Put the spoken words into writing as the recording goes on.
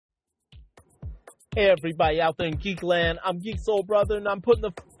Hey everybody out there in Geekland, I'm Geek Soul Brother and I'm putting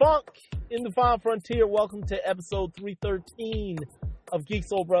the funk in the final frontier. Welcome to episode 313 of Geek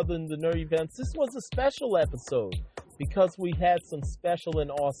Soul Brother and the Nerd Events. This was a special episode because we had some special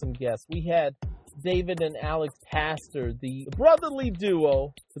and awesome guests. We had David and Alex Pastor, the brotherly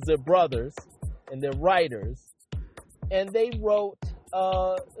duo, because they're brothers and they're writers, and they wrote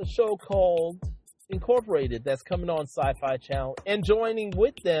a show called Incorporated that's coming on Syfy channel, and joining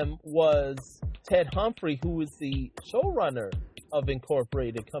with them was Ted Humphrey, who is the showrunner of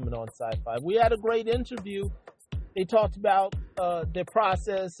Incorporated, coming on Syfy. We had a great interview. They talked about their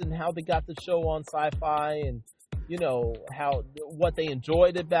process and how they got the show on Syfy, and you know what they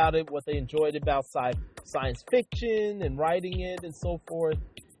enjoyed about it, what they enjoyed about science fiction and writing it, and so forth.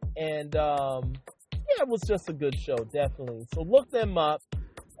 And it was just a good show, definitely. So look them up.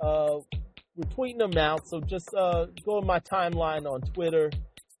 We're tweeting them out, so just go to my timeline on Twitter,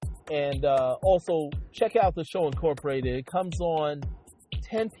 and also check out the show Incorporated. It comes on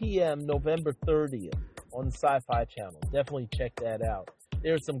 10 p.m. November 30th on the Syfy channel. Definitely check that out.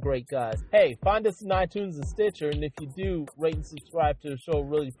 There's some great guys. Hey, find us on iTunes and Stitcher, and if you do, rate and subscribe to the show.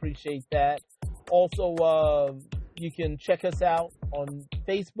 Really appreciate that. Also, you can check us out on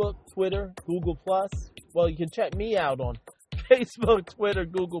Facebook, Twitter, Google+. Well, you can check me out on Facebook, Twitter,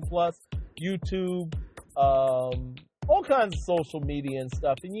 Google+, YouTube, all kinds of social media and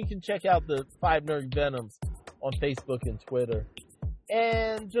stuff. And you can check out the 5 Nerd Venoms on Facebook and Twitter.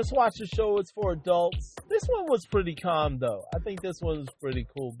 And just watch the show. It's for adults. This one was pretty calm, though. I think this one was pretty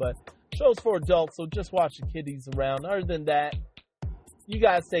cool. But show's for adults, so just watch the kiddies around. Other than that, you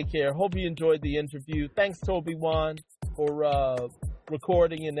guys take care. Hope you enjoyed the interview. Thanks, Toby Wan, for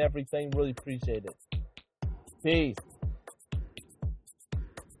recording and everything. Really appreciate it. Peace.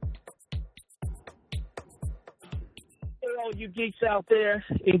 All you geeks out there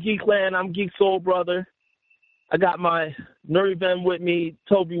in Geekland, I'm Geek Soul Brother. I got my nerd event with me,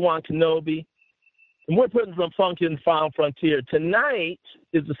 Toby Wan Kenobi, and we're putting some funk in the final frontier. Tonight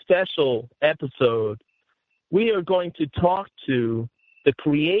is a special episode. We are going to talk to the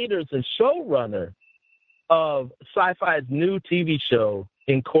creators and showrunner of Syfy's new TV show,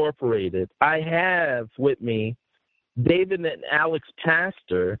 Incorporated. I have with me David and Alex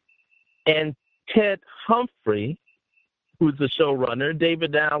Pastor and Ted Humphrey, who's the showrunner.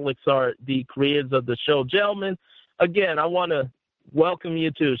 David and Alex are the creators of the show. Gentlemen, again, I want to welcome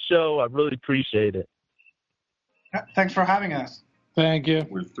you to the show. I really appreciate it. Thanks for having us. Thank you.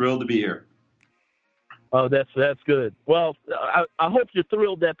 We're thrilled to be here. Oh, that's good. Well, I hope you're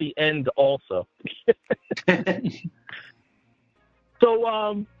thrilled at the end also.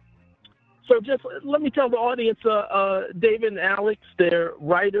 So just let me tell the audience, David and Alex, they're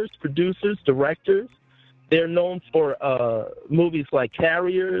writers, producers, directors. They're known for movies like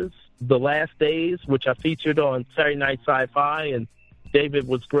Carriers, The Last Days, which I featured on Saturday Night Syfy, and David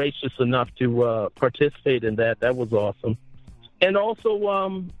was gracious enough to participate in that. That was awesome. And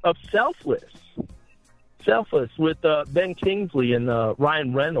also of Selfless with Ben Kingsley and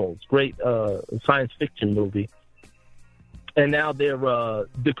Ryan Reynolds, great science fiction movie. And now they're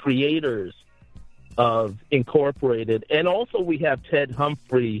the creators of Incorporated. And also we have Ted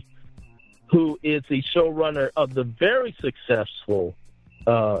Humphrey, who is the showrunner of the very successful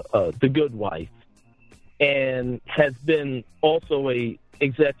The Good Wife, and has been also a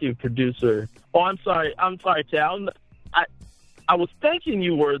executive producer. Oh, I'm sorry, Ted. I was thinking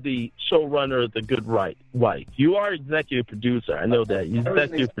you were the showrunner of The Good Wife. You are executive producer. I know that. You're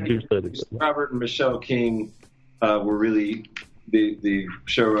executive producer of The Good Wife. Robert and Michelle King were really the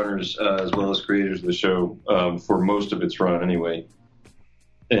showrunners as well as creators of the show for most of its run anyway.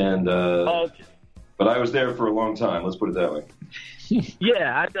 And but I was there for a long time. Let's put it that way.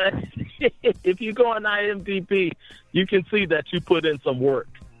 Yeah, if you go on IMDb, you can see that you put in some work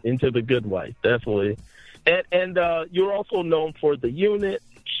into The Good Wife, definitely. And you're also known for The Unit,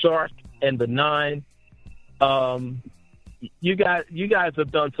 Shark, and The Nine. You guys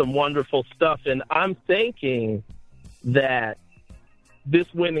have done some wonderful stuff, and I'm thinking that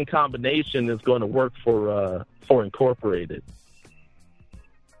this winning combination is going to work for Incorporated.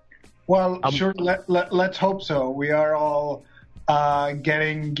 Well, sure. Let's hope so. We are all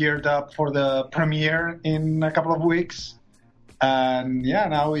getting geared up for the premiere in a couple of weeks, and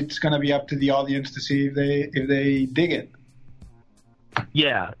now it's going to be up to the audience to see if they dig it.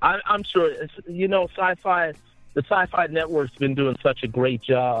 Yeah, I'm sure. Syfy, the Syfy Network's been doing such a great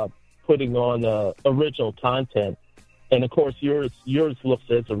job putting on original content, and of course yours looks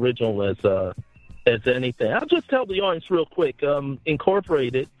as original as anything. I'll just tell the audience real quick.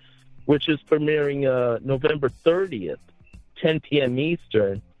 Incorporated, which is premiering November 30th, 10 p.m.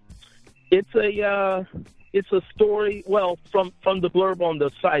 Eastern, It's a story. Well, from the blurb on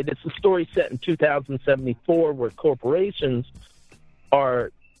the site, it's a story set in 2074 where corporations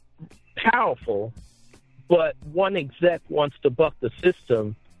are powerful, but one exec wants to buck the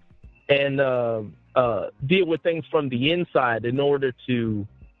system and deal with things from the inside in order to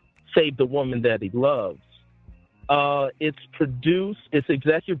save the woman that he loves. It's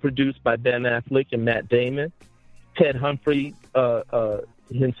executive produced by Ben Affleck and Matt Damon, Ted Humphrey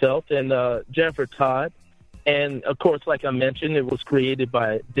himself, and Jennifer Todd. And, of course, like I mentioned, it was created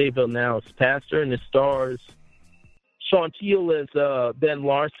by David Now Pastor, and it stars Sean Teal as Ben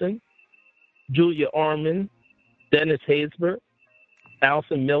Larson, Julia Ormond, Dennis Haysbert,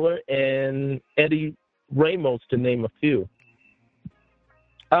 Allison Miller, and Eddie Ramos, to name a few.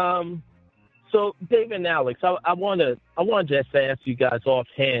 So, David and Alex, I want to just ask you guys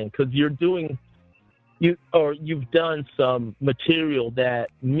offhand, because you've done some material that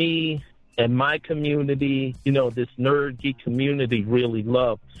me and my community, this nerd geek community really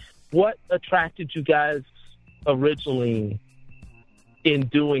love. What attracted you guys originally in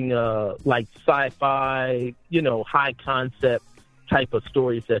doing like sci-fi, high concept type of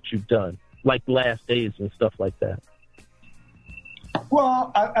stories that you've done, like Last Days and stuff like that?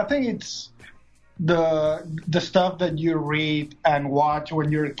 Well, I think it's the stuff that you read and watch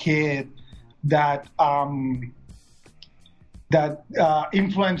when you're a kid that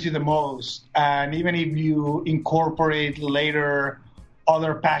influence you the most. And even if you incorporate later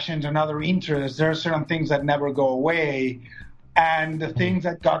other passions and other interests, there are certain things that never go away. And the things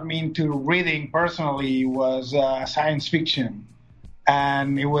that got me into reading personally was science fiction.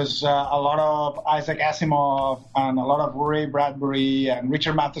 And it was a lot of Isaac Asimov and a lot of Ray Bradbury and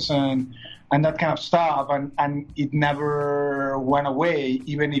Richard Matheson and that kind of stuff. And it never went away,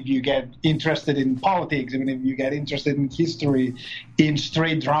 even if you get interested in politics, even if you get interested in history, in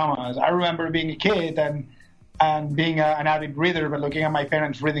straight dramas. I remember being a kid and being an avid reader, but looking at my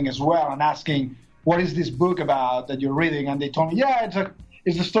parents reading as well and asking, what is this book about that you're reading? And they told me, yeah,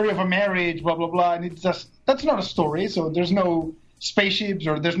 it's the story of a marriage, blah, blah, blah. And it's just, that's not a story. So there's no spaceships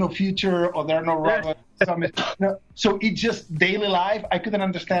or there's no future or there are no robots. So it's just daily life. I couldn't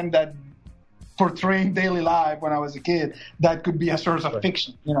understand that portraying daily life when I was a kid, that could be a source of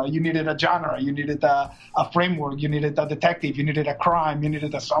fiction. You needed a genre, you needed a framework, you needed a detective, you needed a crime, you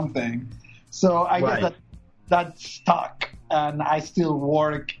needed a something. So I guess that stuck, and I still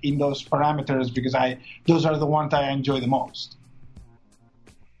work in those parameters because those are the ones I enjoy the most.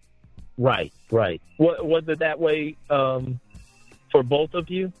 Right. Was it that way for both of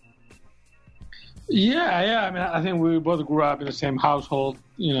you? Yeah. I mean, I think we both grew up in the same household,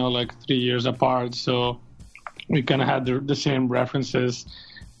 like 3 years apart. So we kind of had the same references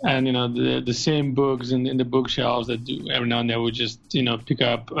and, the same books in the bookshelves that every now and then we just, pick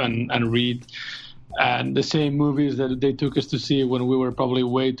up and read. And the same movies that they took us to see when we were probably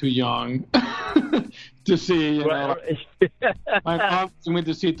way too young to see. My mom took me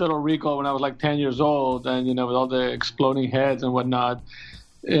to see Total Recall when I was like 10 years old, and with all the exploding heads and whatnot,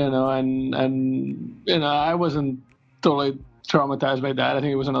 and I wasn't totally traumatized by that. I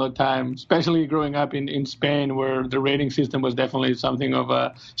think it was another time, especially growing up in Spain, where the rating system was definitely something of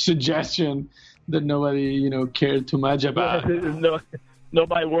a suggestion that nobody cared too much about.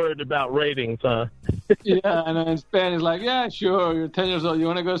 Nobody worried about ratings, huh? Yeah, and in Spain, it's like, yeah, sure, you're 10 years old. You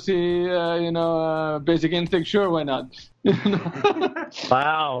want to go see, Basic Instinct? Sure, why not?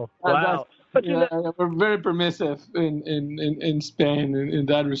 Wow. But we're very permissive in Spain in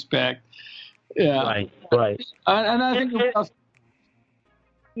that respect. Yeah. Right. And I think...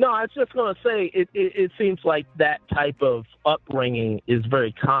 No, I was just going to say, it seems like that type of upbringing is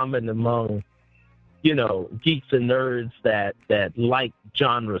very common among geeks and nerds that like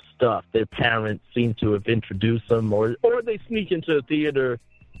genre stuff. Their parents seem to have introduced them, or they sneak into a theater,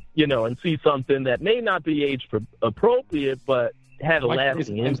 and see something that may not be age appropriate, but had a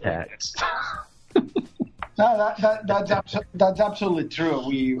lasting impact. No, that's absolutely true.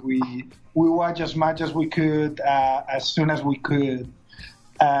 We watch as much as we could, as soon as we could,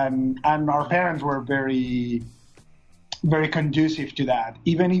 and our parents were very, very conducive to that,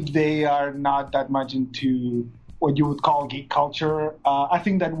 even if they are not that much into what you would call geek culture. I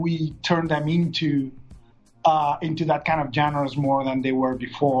think that we turned them into that kind of genres more than they were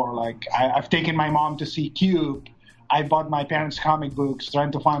before. Like I've taken my mom to see Cube. I bought my parents comic books,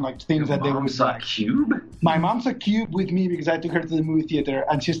 trying to find things that they would like. Cube? My mom saw Cube with me because I took her to the movie theater,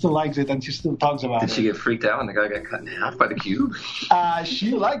 and she still likes it, and she still talks about it. Did she get freaked out when the guy got cut in half by the Cube?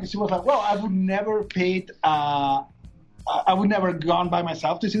 She liked it. She was like, well, I would never paid I would never have gone by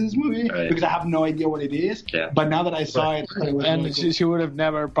myself to see this movie because I have no idea what it is. Yeah. But now that I saw it was and really cool. she would have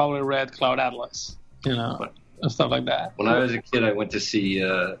never probably read Cloud Atlas, and stuff like that. When I was a kid, I went to see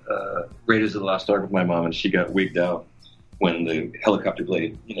Raiders of the Lost Ark with my mom, and she got wigged out when the helicopter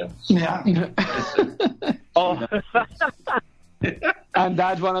blade, Yeah. Oh. And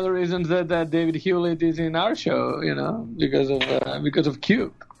that's one of the reasons that David Hewlett is in our show, because of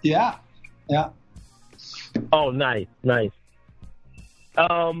Q. Yeah. Yeah. Oh, nice. And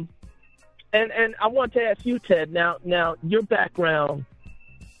I want to ask you, Ted. Now your background,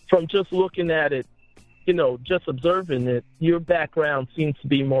 from just looking at it, just observing it, your background seems to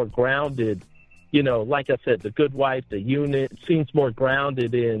be more grounded. Like I said, The Good Wife, The Unit, seems more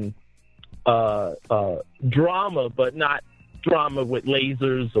grounded in drama, but not drama with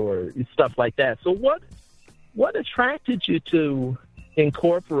lasers or stuff like that. So what attracted you to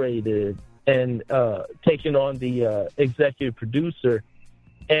incorporated and taking on the executive producer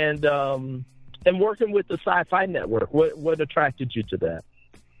and working with the Syfy network? What attracted you to that?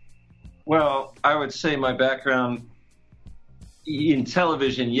 Well, I would say my background in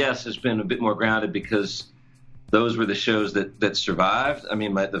television, yes, has been a bit more grounded because those were the shows that survived. I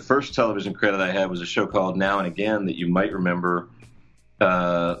mean, the first television credit I had was a show called Now and Again that you might remember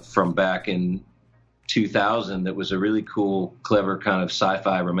from back in 2000. That was a really cool, clever kind of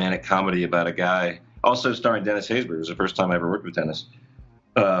sci-fi romantic comedy about a guy, also starring Dennis Haysbert. It was the first time I ever worked with Dennis.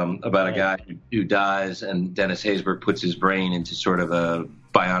 About a guy who dies, and Dennis Haysbert puts his brain into sort of a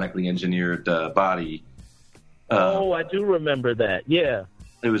bionically engineered body. I do remember that. Yeah.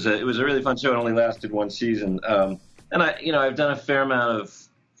 It was a really fun show. It only lasted one season. And I've done a fair amount of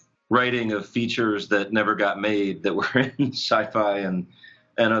writing of features that never got made that were in sci-fi and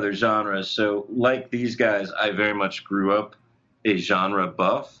other genres. So like these guys, I very much grew up a genre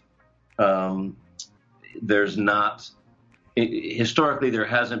buff. Historically, there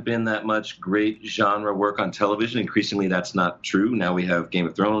hasn't been that much great genre work on television. Increasingly, that's not true. Now we have Game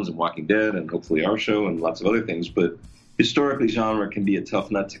of Thrones and Walking Dead and hopefully our show and lots of other things. But historically, genre can be a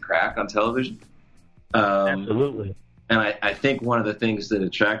tough nut to crack on television. Absolutely. And I think one of the things that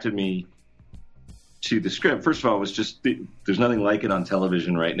attracted me to the script, first of all, was just there's nothing like it on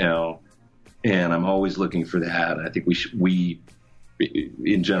television right now. And I'm always looking for that. I think we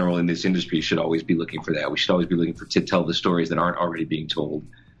in general in this industry should always be looking for that. We should always be looking to tell the stories that aren't already being told.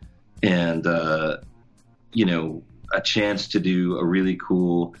 And, a chance to do a really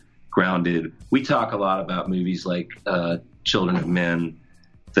cool, grounded, we talk a lot about movies like Children of Men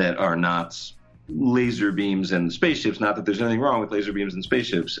that are not laser beams and spaceships. Not that there's anything wrong with laser beams and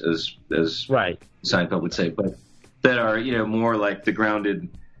spaceships, as right. Seinfeld would say, but that are, more like the grounded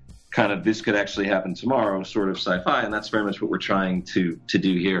kind of this could actually happen tomorrow sort of sci-fi, and that's very much what we're trying to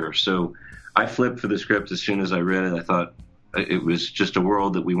do here. So I flipped for the script as soon as I read it. I thought it was just a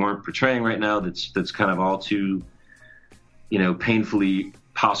world that we weren't portraying right now that's kind of all too, painfully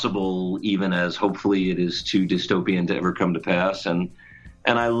possible, even as hopefully it is too dystopian to ever come to pass. And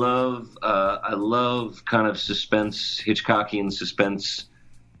I love kind of suspense, Hitchcockian suspense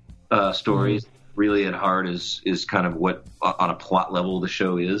stories. Mm-hmm. Really at heart is kind of what on a plot level the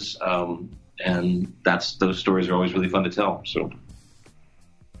show is, and those stories are always really fun to tell. So,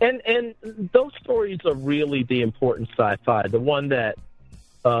 and those stories are really the important sci-fi. The one that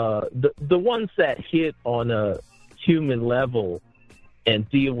the ones that hit on a human level and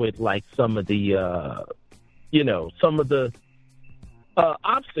deal with like some of the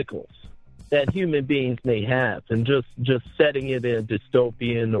obstacles that human beings may have, and just setting it in a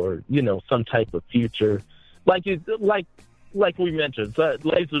dystopian or some type of future, like we mentioned,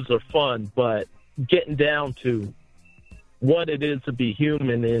 lasers are fun, but getting down to what it is to be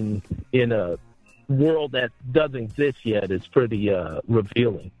human in a world that doesn't exist yet is pretty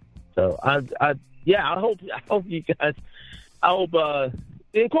revealing. So I hope you guys,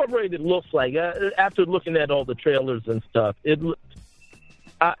 Incorporated looks like after looking at all the trailers and stuff,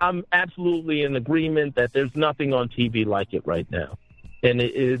 I'm absolutely in agreement that there's nothing on TV like it right now, and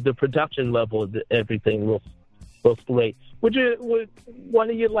the production level of everything looks great. Would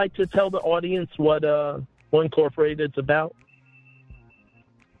one of you like to tell the audience what Incorporated's about?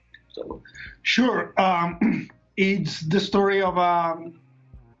 Sure. It's the story of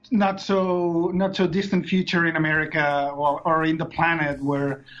not so distant future in America or in the planet,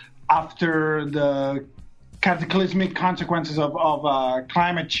 where after the cataclysmic consequences of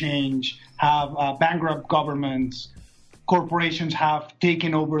climate change have bankrupt governments, corporations have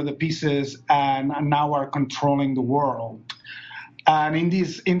taken over the pieces and now are controlling the world. And in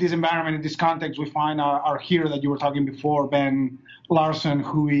this environment, in this context, we find our hero that you were talking before, Ben Larson,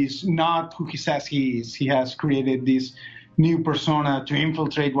 who is not who he says he is. He has created this new persona to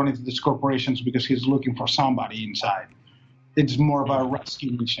infiltrate one of these corporations because he's looking for somebody inside. It's more of a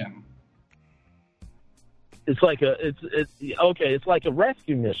rescue mission. It's like it's like a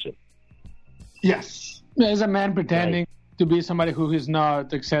rescue mission. Yes. There's a man pretending to be somebody who is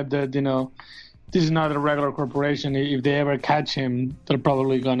not, except that, this is not a regular corporation. If they ever catch him, they're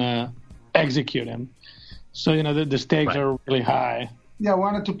probably going to execute him. So, the stakes are really high. Yeah, I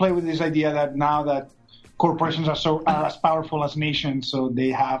wanted to play with this idea that now that corporations are as powerful as nations, so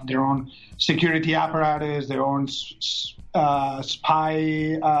they have their own security apparatus, their own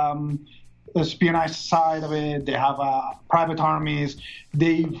espionage side of it. They have private armies.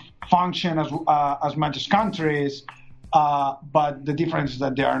 They function as much as countries, but the difference is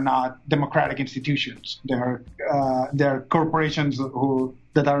that they are not democratic institutions. They're corporations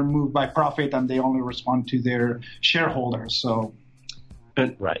that are moved by profit, and they only respond to their shareholders. So,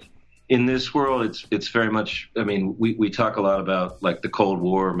 in this world, it's very much. I mean, we talk a lot about like the Cold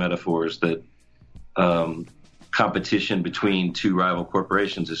War metaphors that. Competition between two rival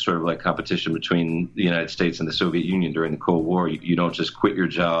corporations is sort of like competition between the United States and the Soviet Union during the Cold War. You don't just quit your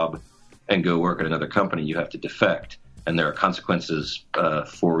job and go work at another company. You have to defect, and there are consequences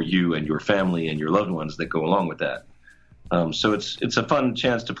for you and your family and your loved ones that go along with that. So it's a fun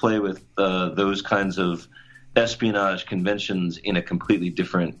chance to play with those kinds of espionage conventions in a completely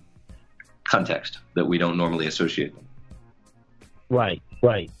different context that we don't normally associate them. Right.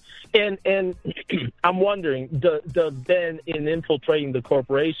 And I'm wondering, does Ben, in infiltrating the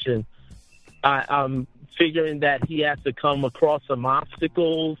corporation, I'm figuring that he has to come across some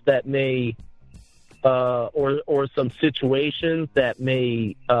obstacles that may, or some situations that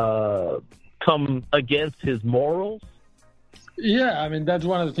may come against his morals? Yeah, I mean, that's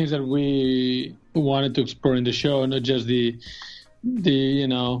one of the things that we wanted to explore in the show, not just the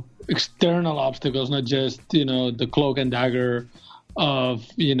external obstacles, not just, the cloak and dagger of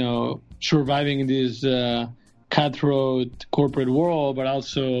surviving in this cutthroat corporate world, but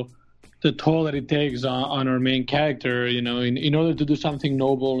also the toll that it takes on our main character. In order to do something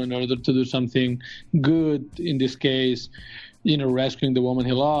noble, in order to do something good, in this case, rescuing the woman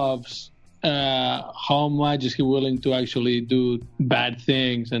he loves. How much is he willing to actually do bad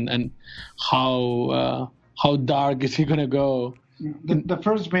things, and how dark is he gonna go? The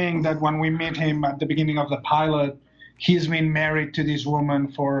first being that when we meet him at the beginning of the pilot, he's been married to this woman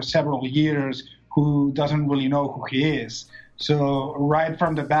for several years who doesn't really know who he is. So right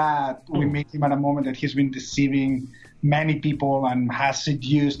from the bat, we meet him at a moment that he's been deceiving many people and has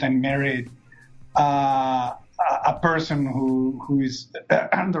seduced and married a person who is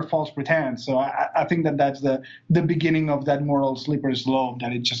under false pretense. So I think that's the beginning of that moral slippery slope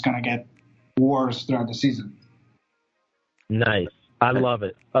that it's just going to get worse throughout the season. Nice. I love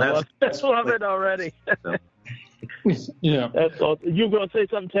it. I love it already. Yeah, that's awesome. You were going to say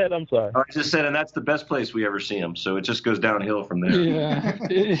something, Ted? I'm sorry. I just said, and that's the best place we ever see him. So it just goes downhill from there. Yeah.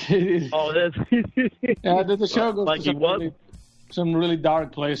 That's the show goes like to some really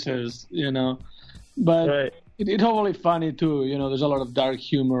dark places, but it's hopefully funny too. There's a lot of dark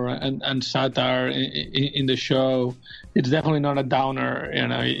humor and satire in the show. It's definitely not a downer.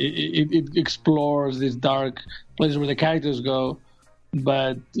 It explores these dark places where the characters go.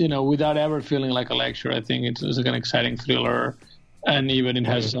 But, without ever feeling like a lecture. I think it's like an exciting thriller, and even it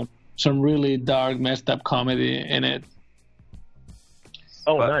has some really dark, messed up comedy in it.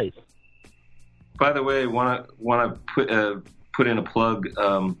 Oh, nice. By the way, want to put in a plug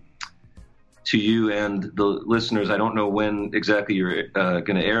to you and the listeners. I don't know when exactly you're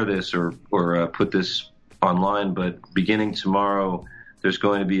going to air this or put this online, but beginning tomorrow, there's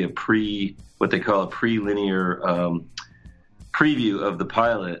going to be what they call a pre-linear preview of the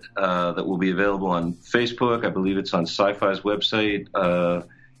pilot that will be available on Facebook. I believe it's on Syfy's website,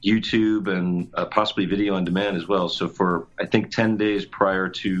 YouTube, and possibly video on demand as well. So for, I think, 10 days prior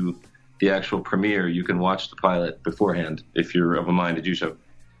to the actual premiere, you can watch the pilot beforehand if you're of a mind to do so.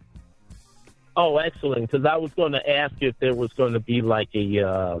 Oh, excellent. Because I was going to ask if there was going to be like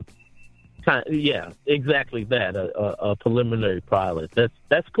a exactly that, a preliminary pilot.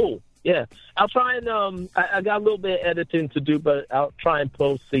 That's cool. Yeah, I'll try and I got a little bit of editing to do, but I'll try and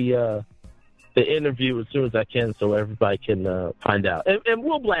post the interview as soon as I can so everybody can find out, and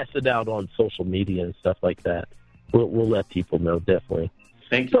we'll blast it out on social media and stuff like that. We'll let people know, definitely.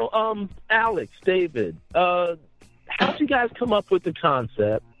 Thank you. So, Alex, David, how'd you guys come up with the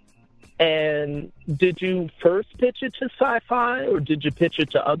concept? And did you first pitch it to Syfy, or did you pitch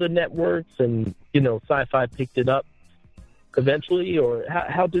it to other networks and Syfy picked it up? eventually, or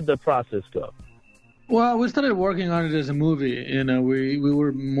how did the process go? Well, we started working on it as a movie. We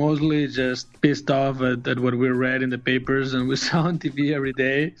were mostly just pissed off at what we read in the papers and we saw on TV every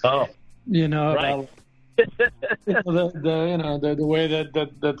day. Oh, right. The way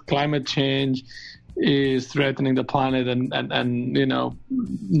that climate change is threatening the planet, and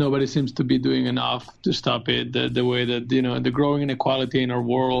nobody seems to be doing enough to stop it. The way that the growing inequality in our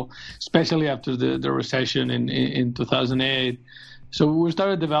world, especially after the recession in 2008. So we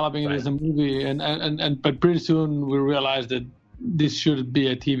started developing it as a movie, but pretty soon we realized that this should be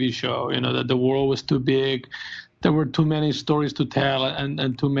a TV show. That the world was too big, there were too many stories to tell,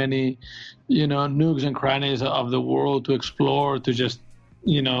 and too many, nooks and crannies of the world to explore, to just,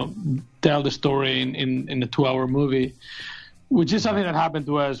 tell the story in a 2-hour movie, which is something that happened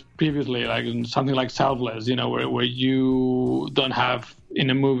to us previously, like in something like Selfless, where you don't have in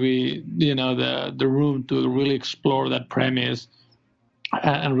a movie, the room to really explore that premise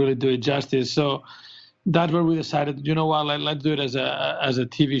and really do it justice. So that's where we decided, let's do it as a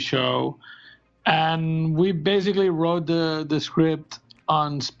TV show. And we basically wrote the script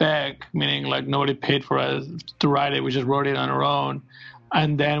on spec, meaning like nobody paid for us to write it. We just wrote it on our own.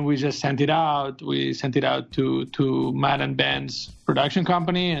 And then we just sent it out. We sent it out to Matt and Ben's production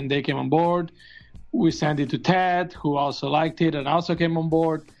company, and they came on board. We sent it to Ted, who also liked it and also came on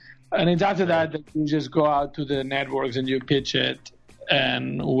board. And it's after that you just go out to the networks and you pitch it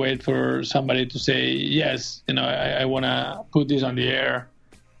and wait for somebody to say, yes, I want to put this on the air.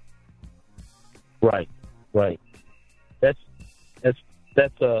 Right. That's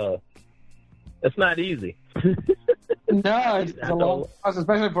not easy. No, it's a long process,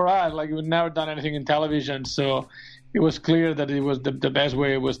 especially for us. Like, we've never done anything in television, so it was clear that it was the best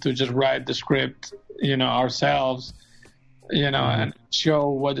way was to just write the script, ourselves, and show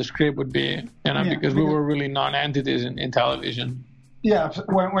what the script would be, because we were really non-entities in television. Yeah,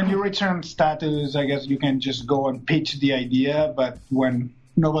 when you reach certain status, I guess you can just go and pitch the idea, but when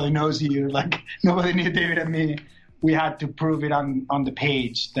nobody knows you, like nobody knew David and me, we had to prove it on the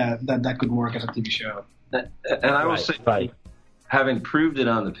page that could work as a TV show. And I will say, having proved it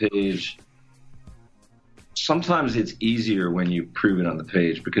on the page, sometimes it's easier when you prove it on the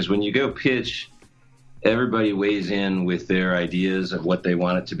page, because when you go pitch, everybody weighs in with their ideas of what they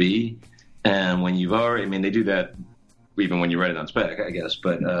want it to be. And when you've already, they do that even when you write it on spec, I guess.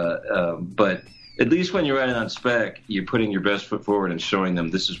 But at least when you're writing on spec, you're putting your best foot forward and showing them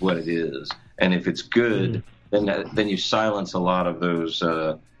this is what it is. And if it's good, then you silence a lot of those,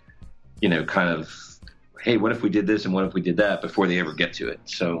 kind of, hey, what if we did this and what if we did that before they ever get to it?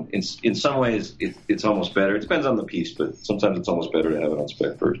 So in some ways, it's almost better. It depends on the piece, but sometimes it's almost better to have it on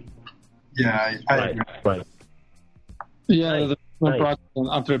spec first. Yeah, I agree. Right. Yeah, the process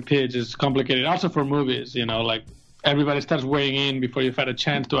after a pitch is complicated. Also for movies, like everybody starts weighing in before you've had a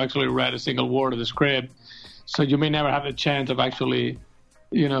chance to actually write a single word of the script. So you may never have a chance of actually,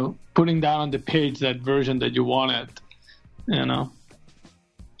 putting down on the page that version that you wanted,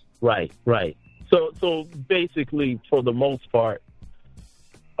 Right. So basically, for the most part,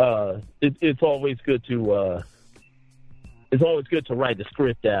 it's always good to write the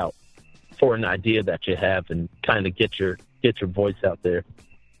script out for an idea that you have and kind of get your voice out there.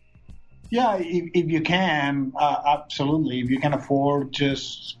 Yeah, if you can, absolutely. If you can afford,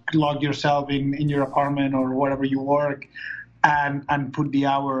 just log yourself in your apartment or wherever you work, and put the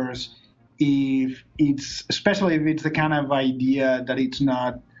hours. Especially if it's the kind of idea that it's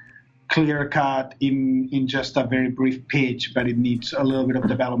not clear cut in just a very brief pitch, but it needs a little bit of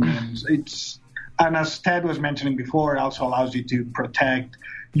development. And as Ted was mentioning before, it also allows you to protect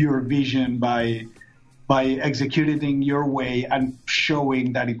your vision by executing your way and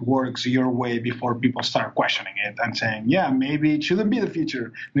showing that it works your way before people start questioning it and saying, yeah, maybe it shouldn't be the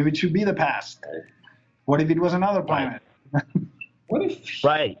future. Maybe it should be the past. What if it was another planet? What if?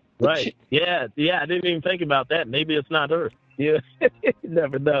 Right. Yeah, I didn't even think about that. Maybe it's not Earth. Yeah, you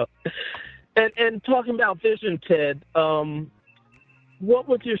never know. And talking about vision, Ted, what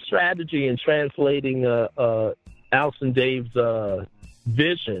was your strategy in translating Alice and Dave's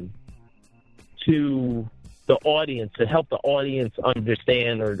vision to the audience, to help the audience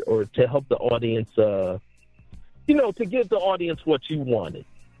understand, or to help the audience, to give the audience what you wanted,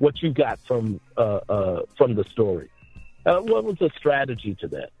 what you got from the story? What was the strategy to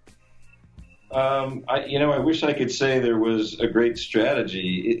that? I wish I could say there was a great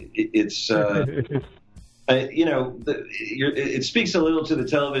strategy. It speaks a little to the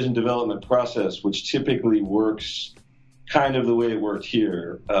television development process, which typically works kind of the way it worked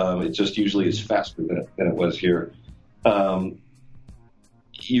here. It just usually is faster than it was here.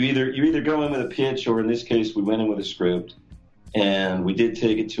 You either go in with a pitch, or in this case, we went in with a script, And we did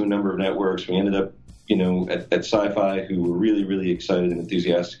take it to a number of networks. We ended up, at Syfy, who were really, really excited and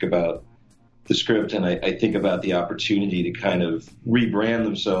enthusiastic about the script. And I think about the opportunity to kind of begin to rebrand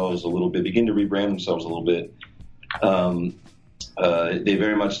themselves a little bit. They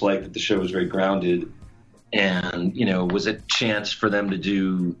very much liked that the show was very grounded, and, was a chance for them to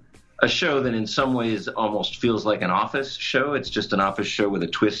do a show that in some ways almost feels like an office show. It's just an office show with a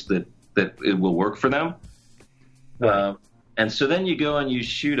twist that it will work for them. Right. And so then you go and you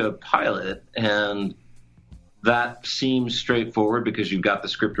shoot a pilot, and that seems straightforward because you've got the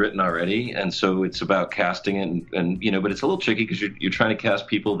script written already. And so it's about casting it, and but it's a little tricky because you're trying to cast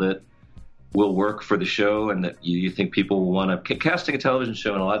people that will work for the show and that you think people will want to. Casting a television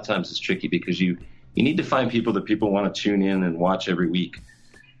show, and a lot of times it's tricky because you need to find people that people want to tune in and watch every week.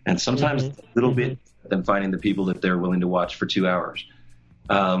 And sometimes it's a little bit than finding the people that they're willing to watch for 2 hours.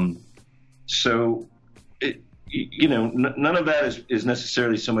 So, none of that is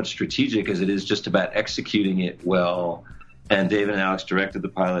necessarily so much strategic as it is just about executing it well. And David and Alex directed the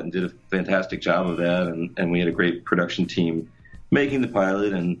pilot and did a fantastic job of that. And we had a great production team making the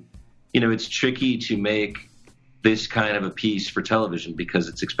pilot. And, it's tricky to make this kind of a piece for television because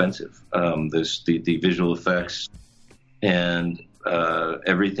it's expensive. There's the visual effects and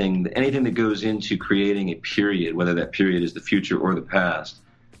anything that goes into creating a period, whether that period is the future or the past,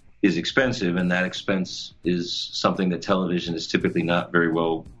 is expensive, and that expense is something that television is typically not very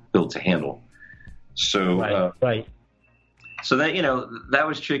well built to handle. So, right. So that that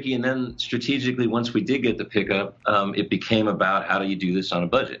was tricky, and then strategically, once we did get the pickup, it became about how do you do this on a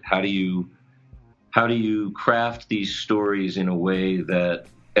budget? How do you craft these stories in a way that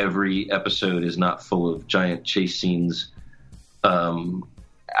every episode is not full of giant chase scenes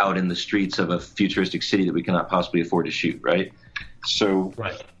out in the streets of a futuristic city that we cannot possibly afford to shoot, right? So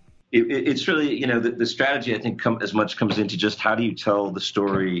it's really, the strategy, I think, comes into just how do you tell the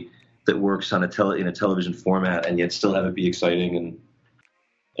story that works on in a television format and yet still have it be exciting.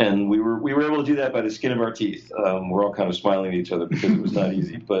 And we were able to do that by the skin of our teeth. We're all kind of smiling at each other because it was not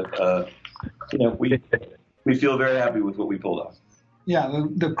easy, but we feel very happy with what we pulled off. Yeah,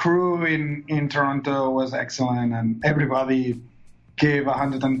 the crew in Toronto was excellent, and everybody gave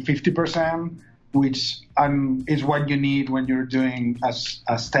 150%, which is what you need when you're doing, as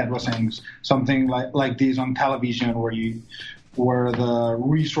Ted was saying, something like this on television where the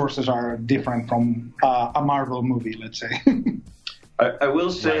resources are different from a Marvel movie, let's say. I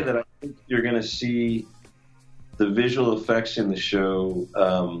will say that I think you're going to see the visual effects in the show.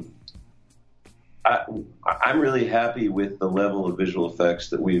 I'm really happy with the level of visual effects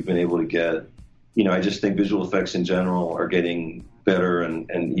that we've been able to get. I just think visual effects in general are getting better,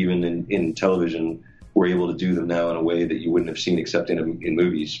 and even in television, we're able to do them now in a way that you wouldn't have seen except in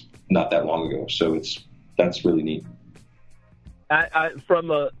movies not that long ago. So that's really neat.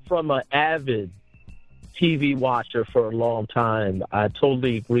 From an avid TV watcher for a long time, I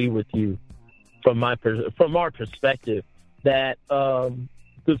totally agree with you from our perspective that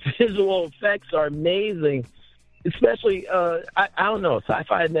the visual effects are amazing, especially I don't know,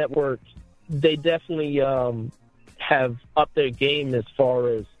 Syfy Network. They definitely have upped their game as far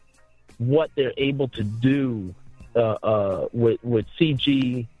as what they're able to do with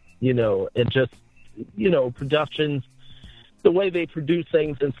CG, and just productions. The way they produce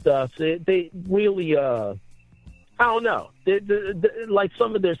things and stuff, they really, I don't know. Like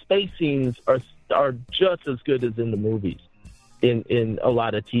some of their space scenes are just as good as in the movies, in a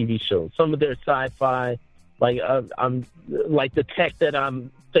lot of TV shows. Some of their sci-fi, I'm like the tech that I'm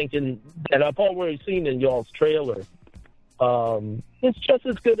thinking that I've already seen in y'all's trailer. It's just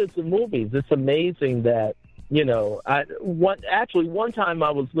as good as the movies. It's amazing that one time I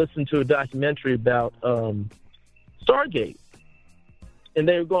was listening to a documentary about Stargate. And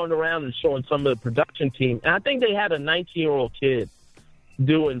they were going around and showing some of the production team. And I think they had a 19-year-old kid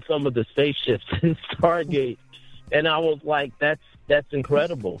doing some of the spaceships in Stargate. And I was like, that's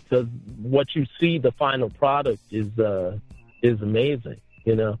incredible, because what you see, the final product is amazing,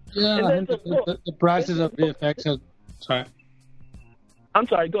 Yeah, I think the prices of VFX are... Sorry. I'm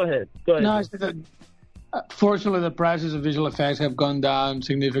sorry, go ahead. No, I said that fortunately the prices of visual effects have gone down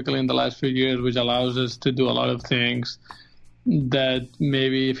significantly in the last few years, which allows us to do a lot of things that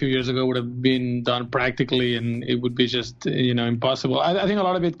maybe a few years ago would have been done practically, and it would be just impossible. I think a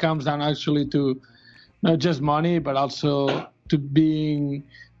lot of it comes down actually to not just money, but also to being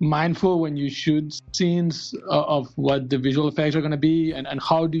mindful when you shoot scenes of what the visual effects are going to be, and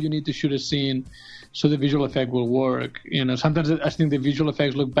how do you need to shoot a scene so the visual effect will work. Sometimes I think the visual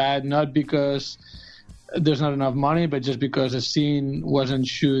effects look bad not because there's not enough money, but just because the scene wasn't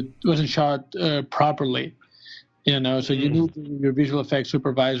shot properly. So you need your visual effects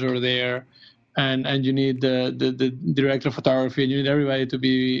supervisor there, and you need the director of photography, and you need everybody to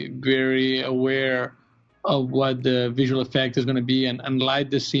be very aware of what the visual effect is going to be, and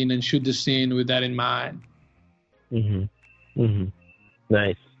light the scene and shoot the scene with that in mind.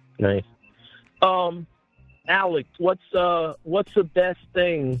 Nice. Alex, what's the best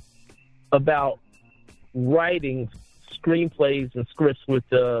thing about writing screenplays and scripts with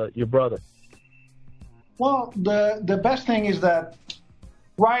your brother? Well, the best thing is that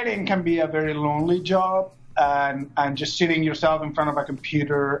writing can be a very lonely job, and just sitting yourself in front of a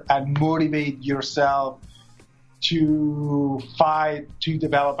computer and motivate yourself to fight to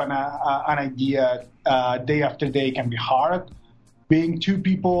develop an idea day after day can be hard. Being two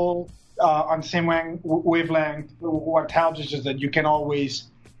people on the same wavelength, what helps is just that you can always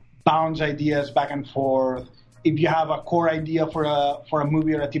bounce ideas back and forth. If you have a core idea for a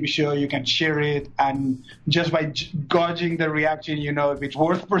movie or a TV show, you can share it, and just by gauging the reaction, if it's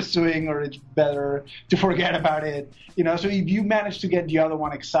worth pursuing or it's better to forget about it. So if you manage to get the other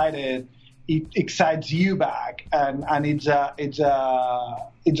one excited, it excites you back, and it's a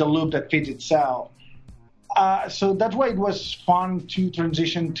loop that feeds itself. So that's why it was fun to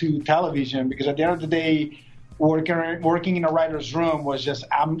transition to television, because at the end of the day, working in a writer's room was just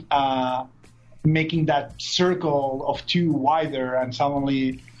making that circle of two wider, and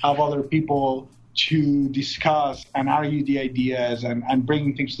suddenly have other people to discuss and argue the ideas and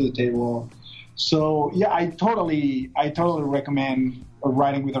bringing things to the table. So yeah, I totally recommend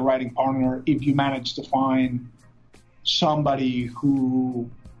writing with a writing partner if you manage to find somebody who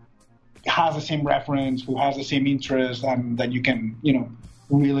has the same reference, who has the same interest, and that you can,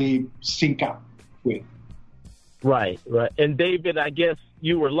 really sync up with. Right. And David, I guess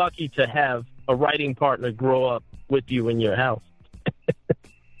you were lucky to have a writing partner grow up with you in your house.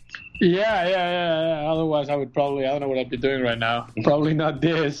 Yeah. Otherwise, I don't know what I'd be doing right now. Probably not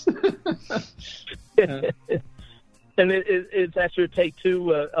this. And is that your take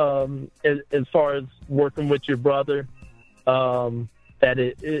too, as far as working with your brother, that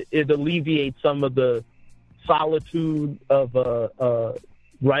it alleviates some of the solitude of a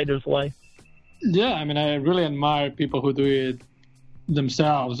writer's life? Yeah, I mean, I really admire people who do it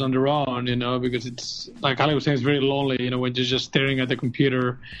themselves on their own, because it's, like Ali was saying, it's very lonely, when you're just staring at the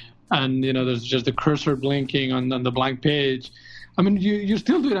computer and, there's just the cursor blinking on the blank page. I mean, you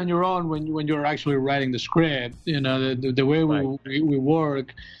still do it on your own when you're actually writing the script. The way we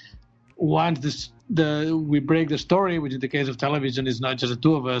work, once we break the story, which in the case of television is not just the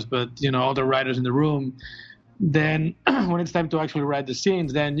two of us, but, all the writers in the room, then when it's time to actually write the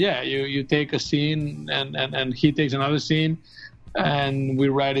scenes, then, you take a scene and he takes another scene, and we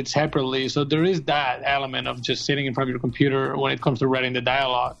write it separately. So there is that element of just sitting in front of your computer when it comes to writing the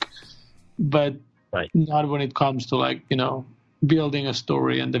dialogue, but not when it comes to, building a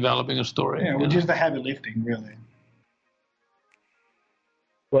story and developing a story. Yeah, which is the heavy lifting, really.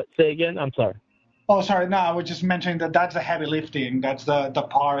 What? Say again? I'm sorry. Oh, sorry. No, I was just mentioning that's the heavy lifting. That's the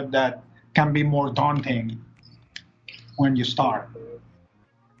part that can be more daunting when you start.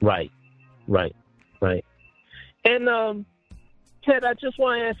 Right. And Ted, I just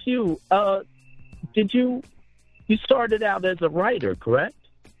want to ask you, you started out as a writer, correct?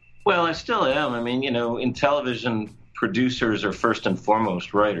 Well, I still am. I mean, in television, producers are first and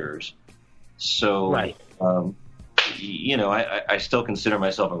foremost writers. So, I still consider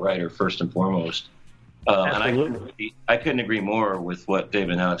myself a writer first and foremost. And I couldn't agree more with what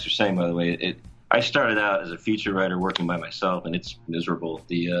David and Alex are saying, by the way. I started out as a feature writer working by myself, and it's miserable.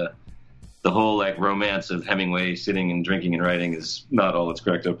 The whole romance of Hemingway sitting and drinking and writing is not all it's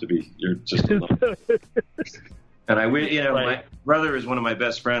cracked up to be. You're just alone. And my brother is one of my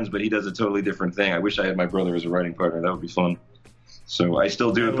best friends, but he does a totally different thing. I wish I had my brother as a writing partner. That would be fun. So I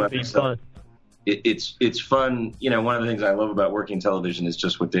still do it by myself. It's fun. One of the things I love about working television is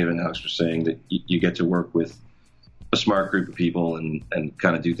just what David and Alex were saying, that you get to work with a smart group of people and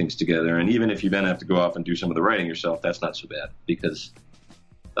kind of do things together. And even if you then have to go off and do some of the writing yourself, that's not so bad, because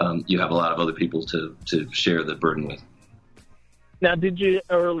you have a lot of other people to share the burden with. Now,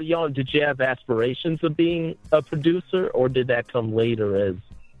 early on, did you have aspirations of being a producer, or did that come later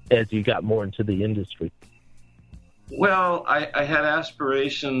as you got more into the industry? Well, I had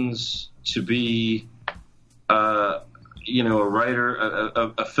aspirations to be, a writer,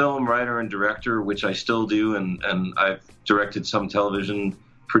 a film writer and director, which I still do, and I've directed some television.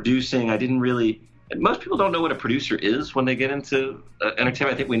 Producing, I didn't really. Most people don't know what a producer is when they get into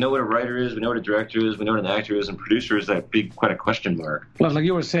entertainment. I think we know what a writer is, we know what a director is, we know what an actor is, and producer is quite a question mark. Well, like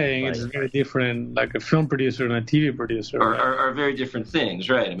you were saying, it's very different. Like a film producer and a TV producer are very different things,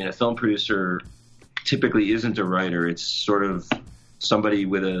 right? I mean, a film producer typically isn't a writer. It's sort of somebody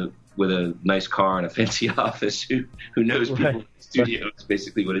with a nice car and a fancy office who knows people in the studio. It's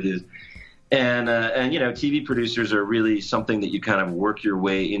basically what it is. And TV producers are really something that you kind of work your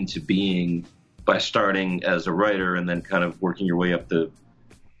way into being by starting as a writer and then kind of working your way up the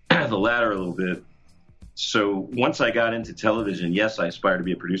ladder a little bit. So once I got into television, yes, I aspired to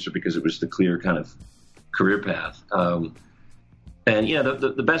be a producer because it was the clear kind of career path. The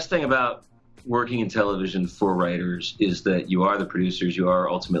best thing about working in television for writers is that you are the producers, you are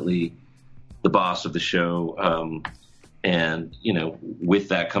ultimately the boss of the show. And with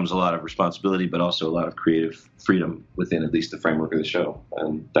that comes a lot of responsibility, but also a lot of creative freedom within at least the framework of the show.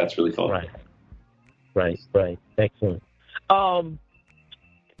 And that's really fun. Right. Excellent. I'll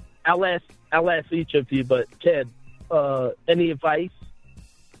ask each of you, but Ted, any advice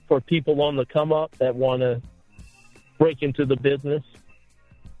for people on the come up that want to break into the business?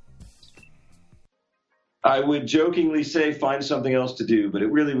 I would jokingly say find something else to do, but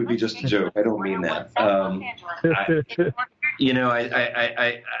it really would be just a joke. I don't mean that.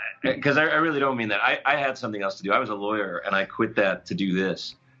 Because I really don't mean that. I had something else to do. I was a lawyer, and I quit that to do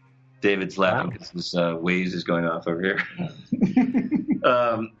this. David's laughing because his Waze is going off over here.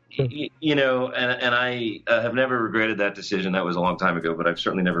 And I have never regretted that decision. That was a long time ago, but I've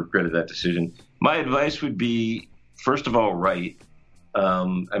certainly never regretted that decision. My advice would be, first of all, write.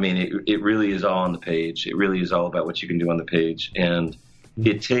 It really is all on the page. It really is all about what you can do on the page. And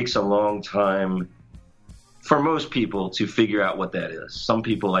it takes a long time for most people to figure out what that is. Some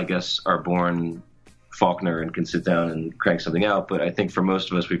people, I guess, are born Faulkner and can sit down and crank something out. But I think for most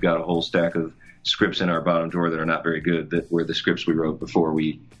of us, we've got a whole stack of scripts in our bottom drawer that are not very good, that were the scripts we wrote before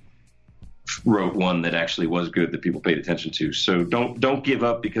we wrote one that actually was good that people paid attention to. So don't give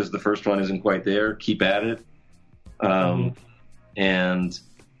up because the first one isn't quite there. Keep at it. And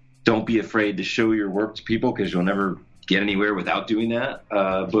don't be afraid to show your work to people because you'll never get anywhere without doing that.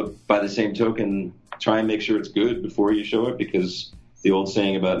 But by the same token, try and make sure it's good before you show it, because the old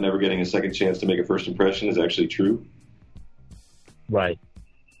saying about never getting a second chance to make a first impression is actually true. Right.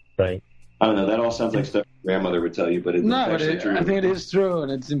 I don't know. That all sounds like stuff your grandmother would tell you, but it's actually true. I think it is true,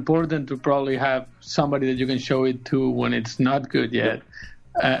 and it's important to probably have somebody that you can show it to when it's not good yet. Yeah.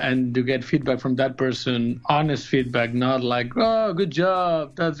 And to get feedback from that person, honest feedback, not like, oh, good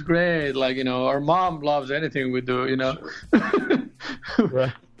job, that's great. Like, our mom loves anything we do,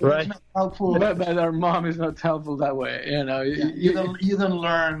 Right. It's not helpful. But our mom is not helpful that way, You don't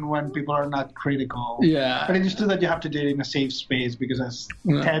learn when people are not critical. Yeah. But it's true that you have to do it in a safe space because, as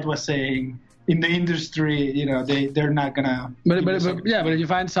Ted was saying, in the industry, they're not gonna. But if you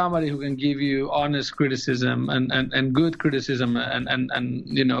find somebody who can give you honest criticism and good criticism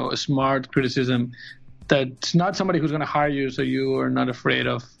and smart criticism, that's not somebody who's gonna hire you, so you are not afraid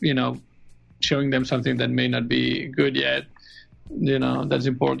of showing them something that may not be good yet. That's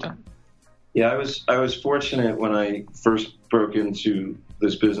important. Yeah, I was fortunate when I first broke into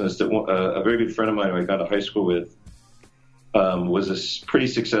this business that a very good friend of mine who I got to high school with was a pretty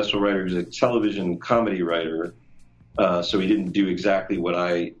successful writer. He was a television comedy writer, so he didn't do exactly what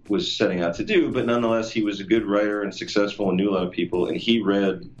I was setting out to do, but nonetheless, he was a good writer and successful and knew a lot of people, and he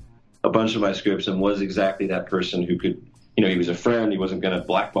read a bunch of my scripts and was exactly that person who could, he was a friend. He wasn't going to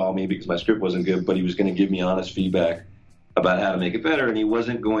blackball me because my script wasn't good, but he was going to give me honest feedback about how to make it better, and he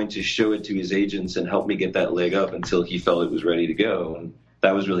wasn't going to show it to his agents and help me get that leg up until he felt it was ready to go, and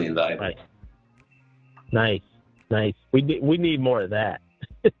that was really invaluable. Nice. We need more of that.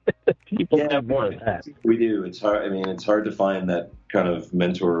 People need more of that. We do. It's hard. It's hard to find that kind of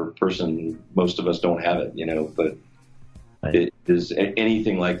mentor person. Most of us don't have it, but it is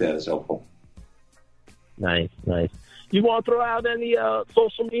anything like that is helpful. Nice. You want to throw out any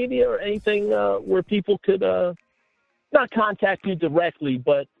social media or anything where people could not contact you directly,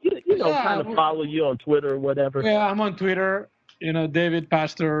 but kind of follow you on Twitter or whatever? Yeah, I'm on Twitter. David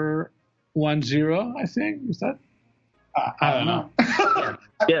Pastor 10, I think. Is that? I don't know.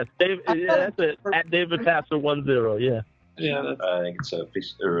 Yes, David. That's it. At David Pastor 10. Yeah. Yeah, I think it's a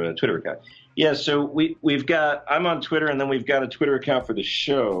Twitter account. Yeah, so we've got. I'm on Twitter, and then we've got a Twitter account for the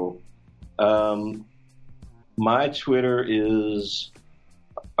show. My Twitter is.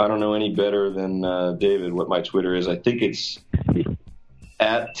 I don't know any better than David what my Twitter is. I think it's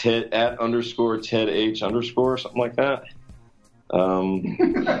at @Ted H_ something like that.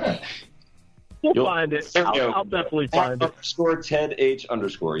 You'll find it. I'll definitely find it. @Ted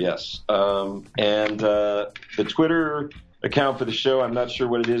H_, yes. And the Twitter account for the show, I'm not sure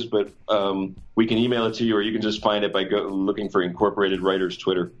what it is, but we can email it to you, or you can just find it by looking for Incorporated Writers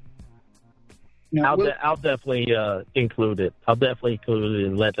Twitter. I'll definitely include it. I'll definitely include it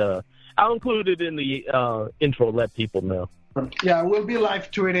and let I'll include it in the intro. Let people know. Yeah, we'll be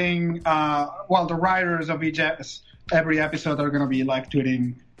live tweeting. The writers of every episode are going to be live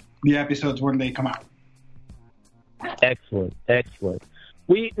tweeting the episodes when they come out. Excellent.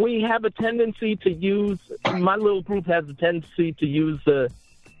 We have a tendency to use, my little group has a tendency to use the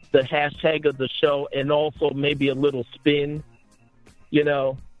hashtag of the show and also maybe a little spin,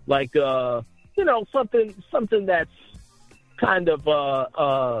 like, something that's kind of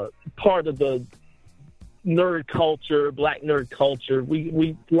part of the nerd culture, black nerd culture.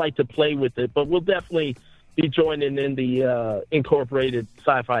 We like to play with it, but we'll definitely be joining in the incorporated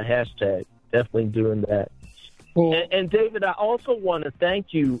sci-fi hashtag. Definitely doing that. Cool. And David, I also want to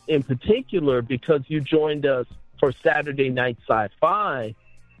thank you in particular because you joined us for Saturday Night Sci-Fi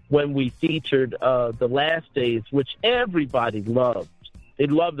when we featured The Last Days, which everybody loved. They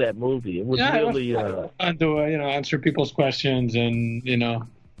loved that movie. It was really fun to answer people's questions and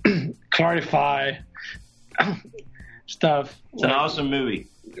clarify stuff. It's an awesome movie.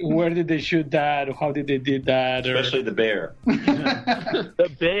 Where did they shoot that? How did they did that? Especially the bear. The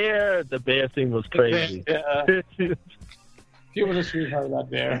bear thing was crazy. Yeah. He was a sweetheart, that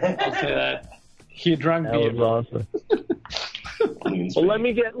bear. I'll say that. He drank beer. That was awesome. Well,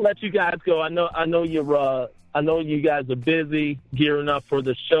 let you guys go. I know you guys are busy gearing up for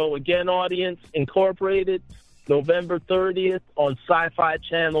the show. Again, Audience Incorporated, November 30th on Syfy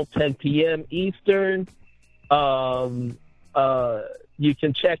Channel, 10 p.m. Eastern. You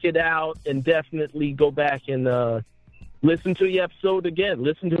can check it out and definitely go back and listen to the episode again.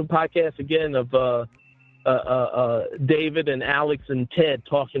 Listen to the podcast again of David and Alex and Ted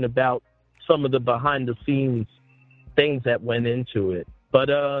talking about some of the behind-the-scenes things that went into it. But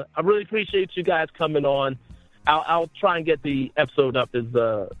I really appreciate you guys coming on. I'll try and get the episode up as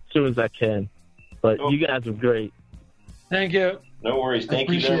soon as I can. But you guys are great. Thank you. No worries. Thank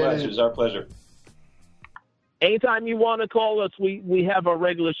you very much. It was our pleasure. Anytime you want to call us, we have our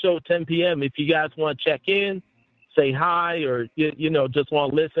regular show at 10 p.m. If you guys want to check in, say hi, or just want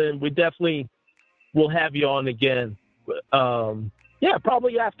to listen, we definitely will have you on again.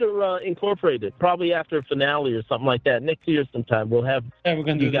 Probably after Incorporated, probably after finale or something like that. Next year sometime we'll have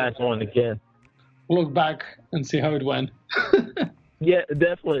you guys on again. We'll look back and see how it went. Yeah,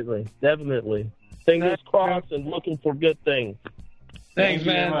 definitely. Fingers crossed and looking for good things. Thanks,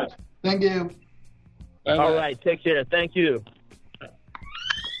 man. Very much. Thank you. Bye-bye. All right, take care. Thank you.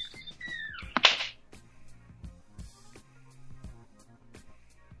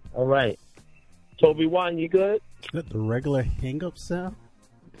 All right. Toby Wan, you good? Is that the regular hang-up sound?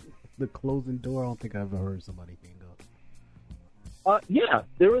 The closing door? I don't think I've ever heard somebody hang up. Yeah,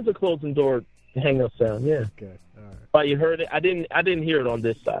 there is a closing door hang-up sound, yeah. Okay, all right. Oh, you heard it? I didn't hear it on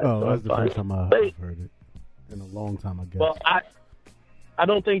this side. Oh, so that's the first time I've heard it. In a long time, I guess. Well, I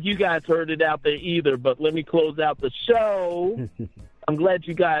don't think you guys heard it out there either, but let me close out the show. I'm glad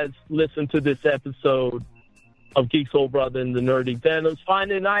you guys listened to this episode of Geek Soul Brother and the Nerdy Venoms.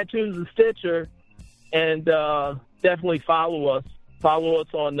 Find it in iTunes and Stitcher, and definitely follow us. Follow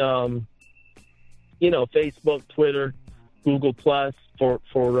us on, Facebook, Twitter, Google Plus for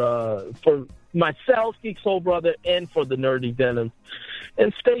myself, Geek Soul Brother, and for the Nerdy Venoms.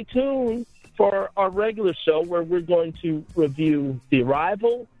 And stay tuned for our regular show where we're going to review The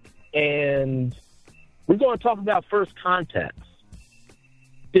Arrival, and we're going to talk about first contacts,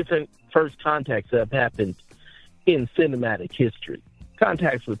 different first contacts that have happened in cinematic history,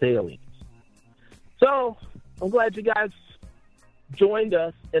 contacts with aliens. So I'm glad you guys joined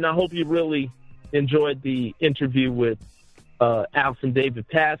us, and I hope you really enjoyed the interview with Alex and David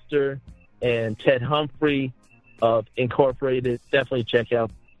Pastor and Ted Humphrey of Incorporated. Definitely check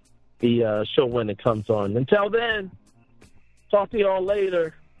out the show when it comes on. Until then, talk to you all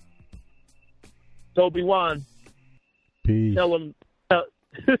later. Toby Wan. Peace. Tell him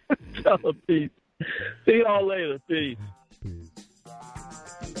peace. See y'all later. Peace.